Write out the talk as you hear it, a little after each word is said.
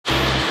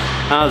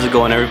How's it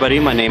going, everybody?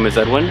 My name is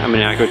Edwin. I'm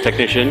an Acura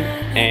technician,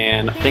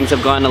 and things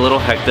have gotten a little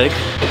hectic.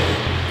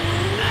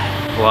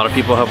 A lot of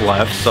people have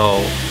left,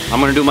 so I'm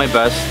gonna do my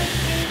best.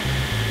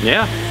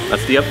 Yeah,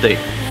 that's the update.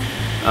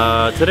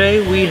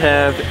 Today we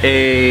have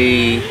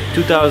a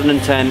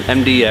 2010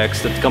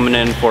 MDX that's coming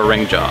in for a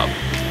ring job.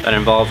 That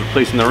involves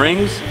replacing the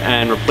rings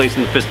and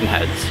replacing the piston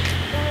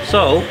heads.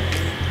 So,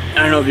 I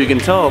don't know if you can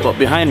tell, but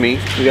behind me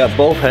we got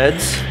both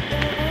heads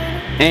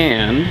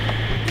and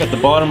got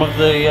the bottom of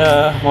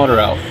the motor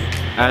out.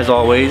 As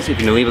always, if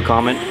you can leave a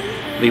comment,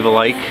 leave a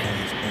like,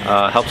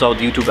 helps out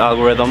the YouTube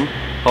algorithm,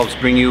 helps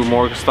bring you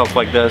more stuff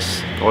like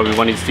this, or if you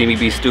want to see me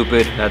be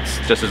stupid, that's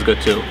just as good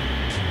too.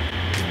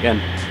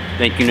 Again,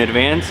 thank you in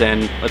advance,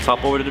 and let's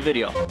hop over to the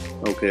video.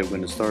 Okay, we're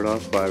going to start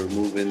off by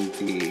removing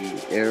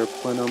the air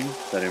plenum.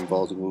 That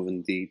involves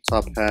removing the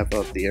top half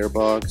of the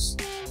airbox,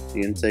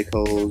 the intake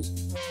hose,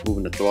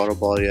 moving the throttle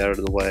body out of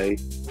the way.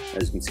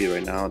 As you can see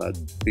right now, that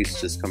piece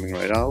is just coming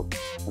right out.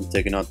 I'm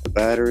taking out the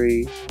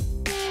battery.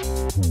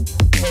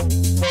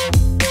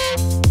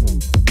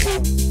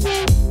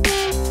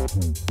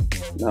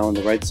 Now on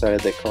the right side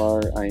of the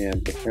car, I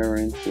am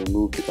preparing to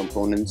remove the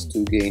components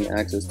to gain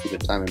access to the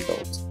timing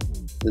belt.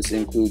 This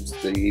includes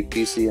the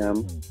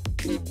PCM,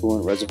 the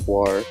coolant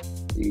reservoir,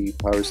 the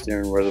power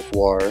steering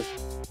reservoir,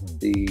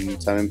 the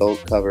timing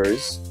belt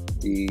covers,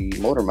 the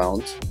motor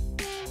mount,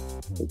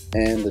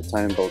 and the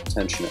timing belt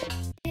tensioner.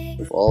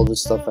 With all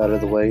this stuff out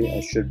of the way,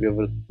 I should be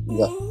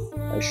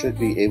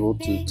able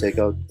to take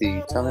out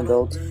the timing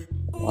belt.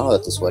 Oh,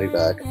 that's a sweaty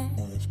back.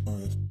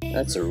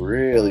 That's a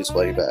really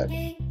sweaty back.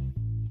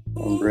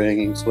 I'm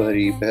bringing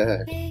sweaty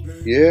back.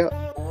 Yeah.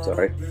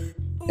 Sorry.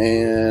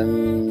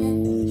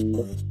 And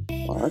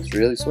wow, that's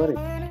really sweaty.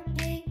 I'm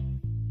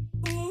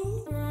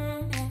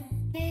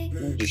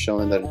just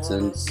showing that it's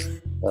in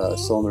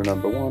cylinder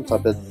number 1,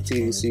 top of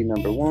TDC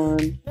number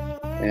 1,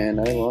 and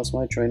I lost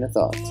my train of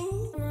thought.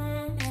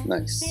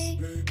 Nice.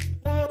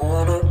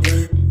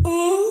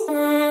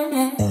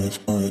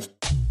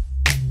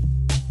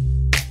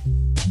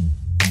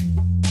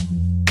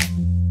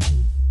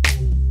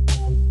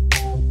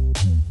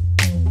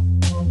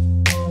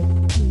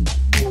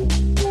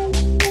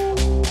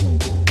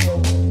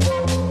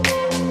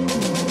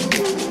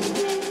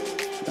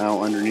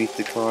 Now underneath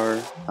the car,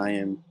 I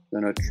am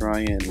going to try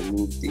and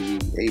remove the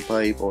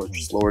A-pipe or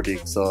just lower the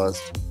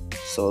exhaust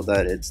so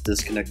that it's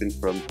disconnecting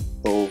from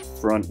both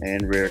front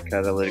and rear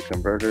catalytic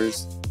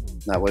converters.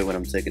 That way when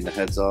I'm taking the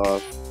heads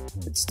off,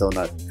 it's still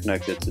not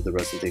connected to the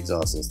rest of the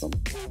exhaust system.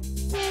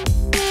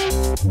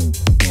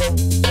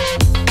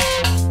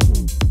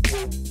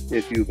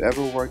 If you've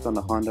ever worked on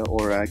the Honda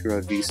or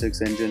Acura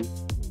V6 engine,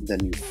 then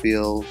you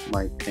feel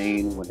my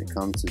pain when it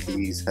comes to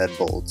these head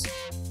bolts.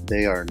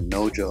 They are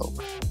no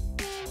joke.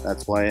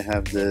 That's why I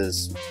have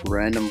this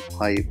random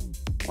pipe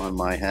on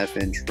my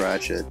half-inch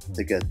ratchet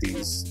to get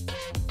these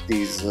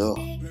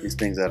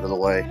things out of the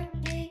way.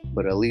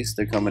 But at least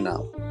they're coming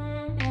out.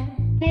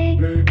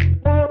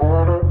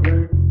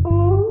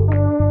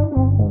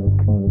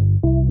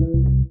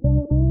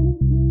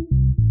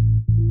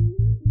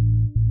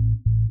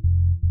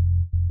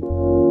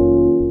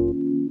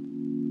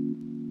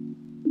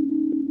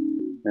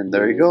 And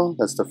there you go,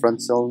 that's the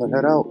front cylinder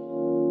head out.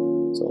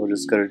 So we're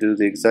just going to do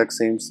the exact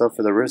same stuff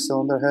for the rear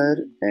cylinder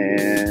head,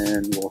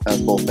 and we'll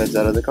have both heads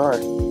out of the car.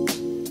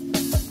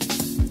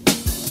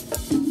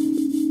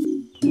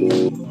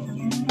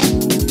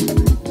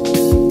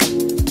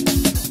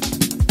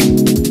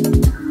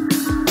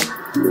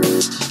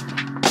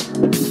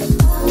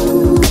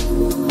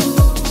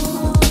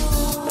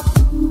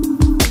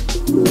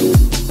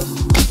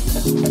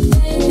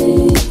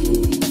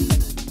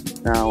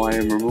 Now I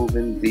am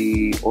removing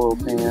the oil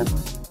pan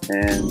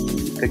and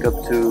pickup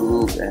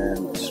tube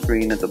and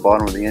screen at the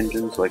bottom of the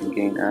engine so I can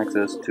gain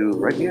access to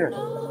right here.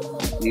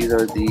 These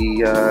are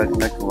the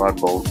connecting rod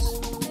bolts.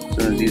 As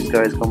soon as these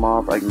guys come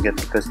off, I can get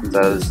the pistons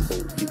out of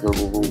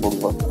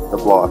the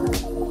block.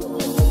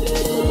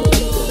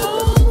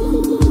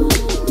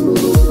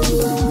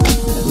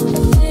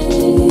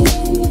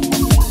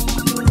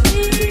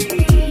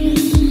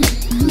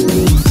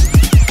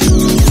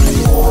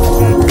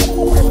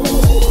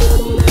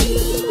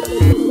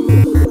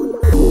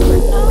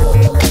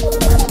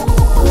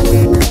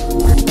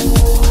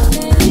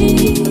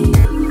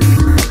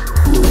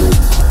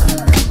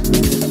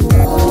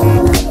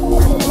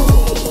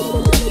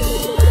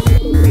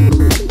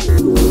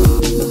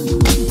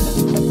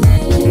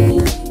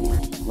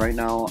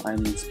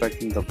 I'm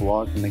inspecting the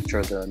block to make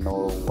sure there are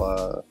no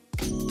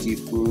deep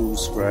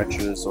grooves,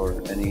 scratches,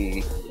 or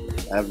any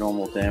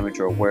abnormal damage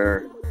or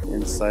wear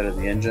inside of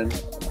the engine.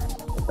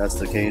 If that's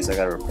the case, I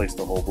gotta replace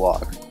the whole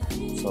block.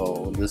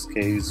 So in this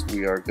case,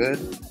 we are good,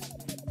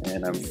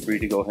 and I'm free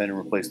to go ahead and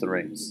replace the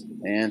rings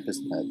and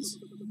piston heads.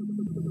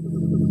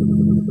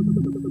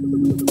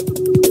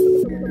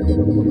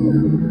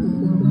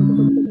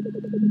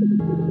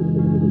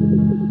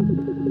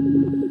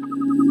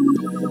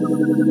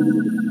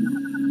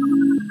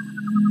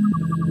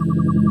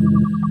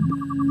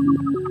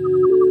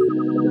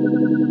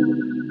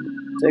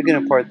 Taking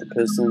apart the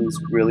pistons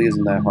really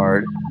isn't that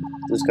hard.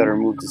 Just got to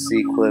remove the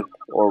C-clip,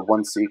 or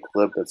one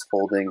C-clip that's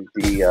holding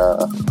the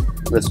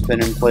wrist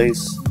pin in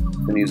place.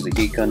 Gonna use the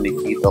heat gun to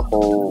heat the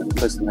whole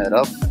piston head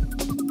up.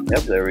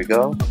 Yep, there we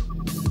go.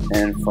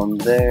 And from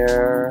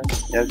there,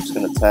 yep, just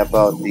gonna tap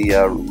out the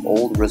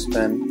old wrist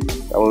pin.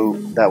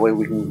 That way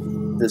we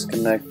can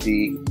disconnect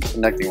the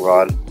connecting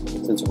rod,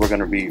 since we're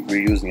gonna be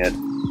reusing it,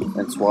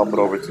 and swap it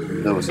over to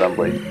the new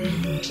assembly.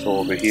 So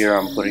over here,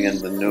 I'm putting in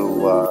the new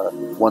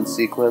 1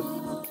 C-clip.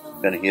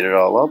 Gonna heat it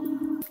all up.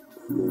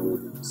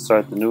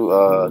 Start the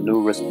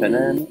new wrist pin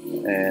in,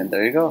 and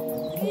there you go.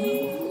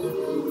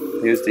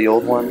 Here's the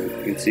old one.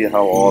 You can see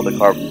how all the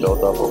carbon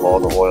built up of all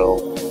the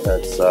oil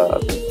that's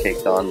been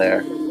caked on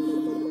there.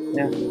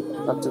 Yeah,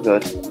 not too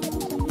good.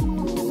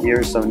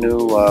 Here's some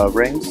new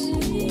rings.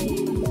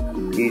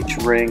 Each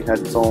ring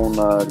has its own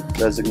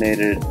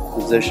designated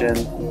position.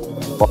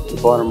 The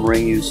bottom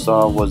ring you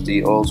saw was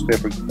the oil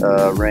scraper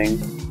ring.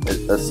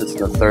 It sits in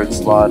the 3rd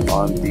slot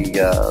on the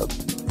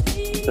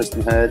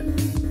piston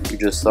head. You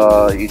just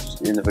saw each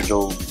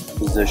individual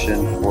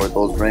position for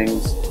those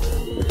rings.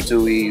 The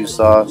 2E you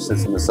saw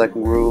sits in the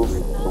 2nd groove.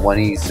 The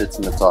 1E sits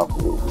in the top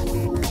groove.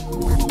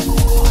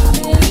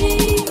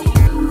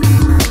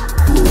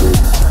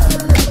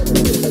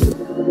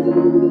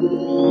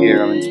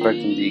 Here I'm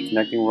inspecting the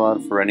connecting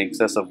rod for any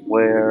excessive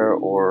wear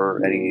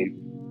or any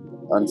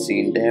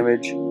unseen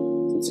damage.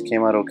 Since it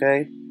came out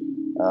okay,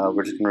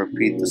 we're just going to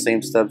repeat the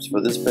same steps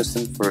for this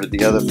piston for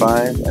the other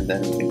 5, and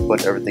then we can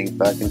put everything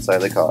back inside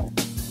the car.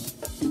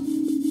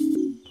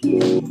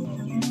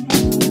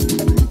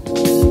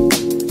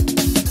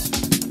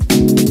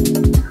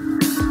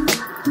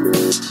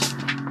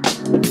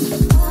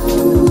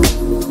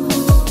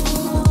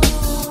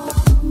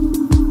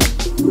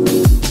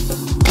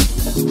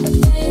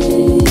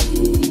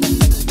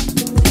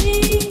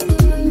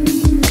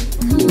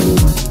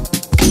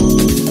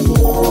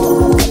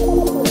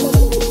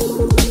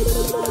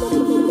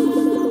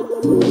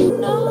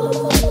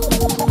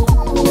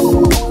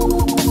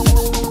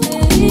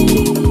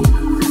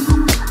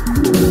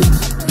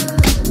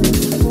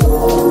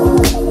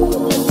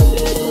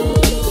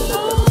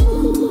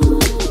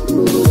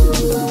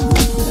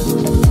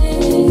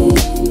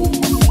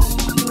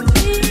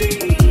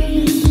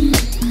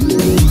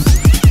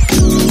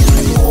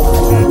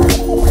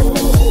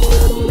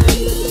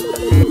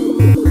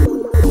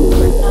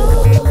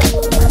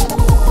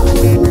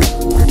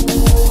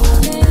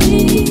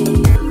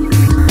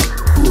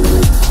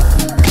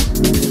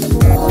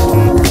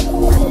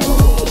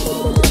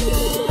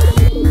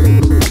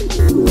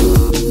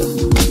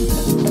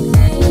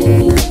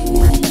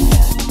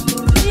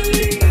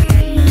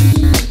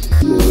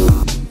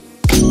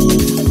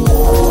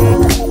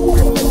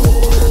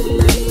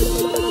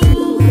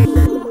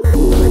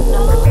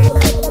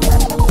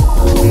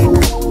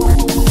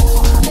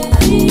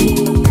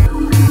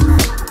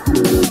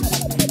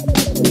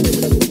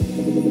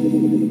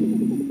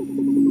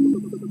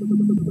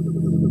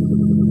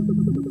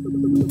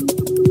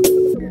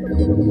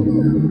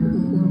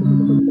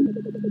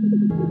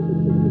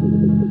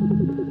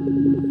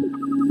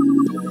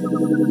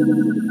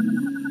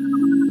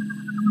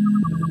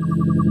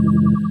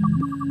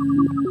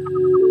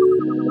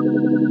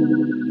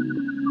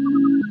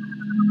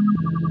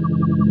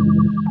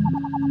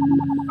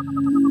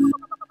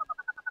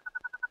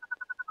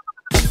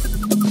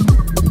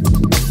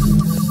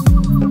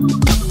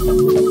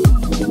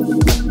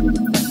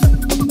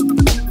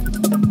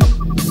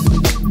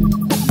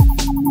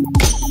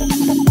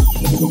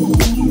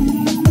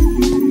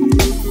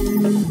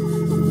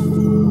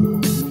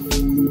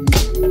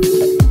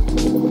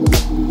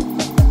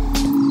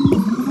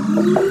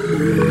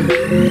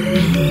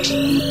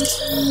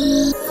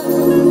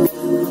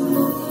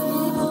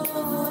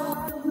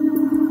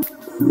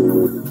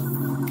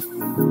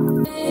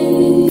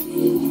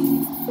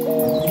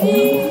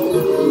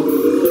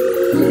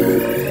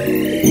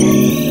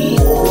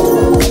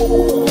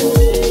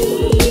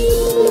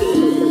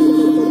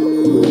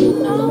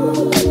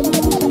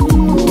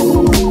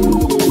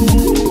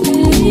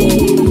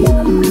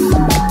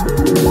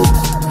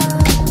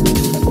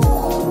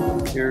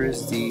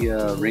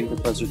 Ring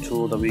compressor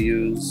tool that we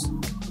use.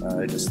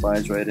 It just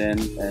slides right in,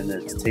 and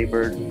it's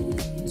tapered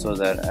so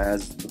that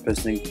as the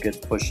piston gets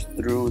pushed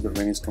through, the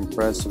ring is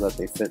compressed so that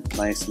they fit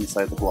nice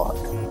inside the block.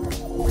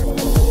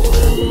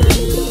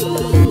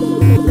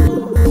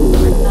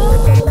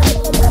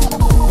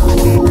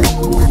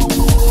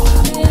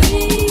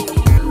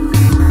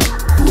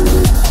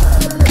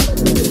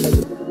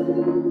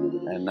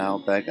 And now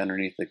back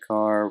underneath the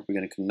car, we're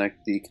going to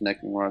connect the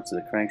connecting rod to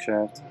the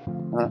crankshaft.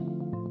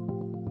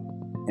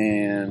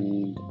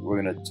 And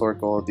we're going to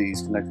torque all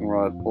these connecting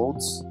rod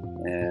bolts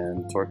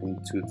and torque them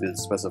to the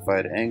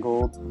specified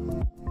angle,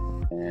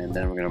 and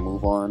then we're going to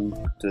move on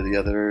to the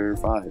other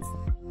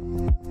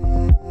 5.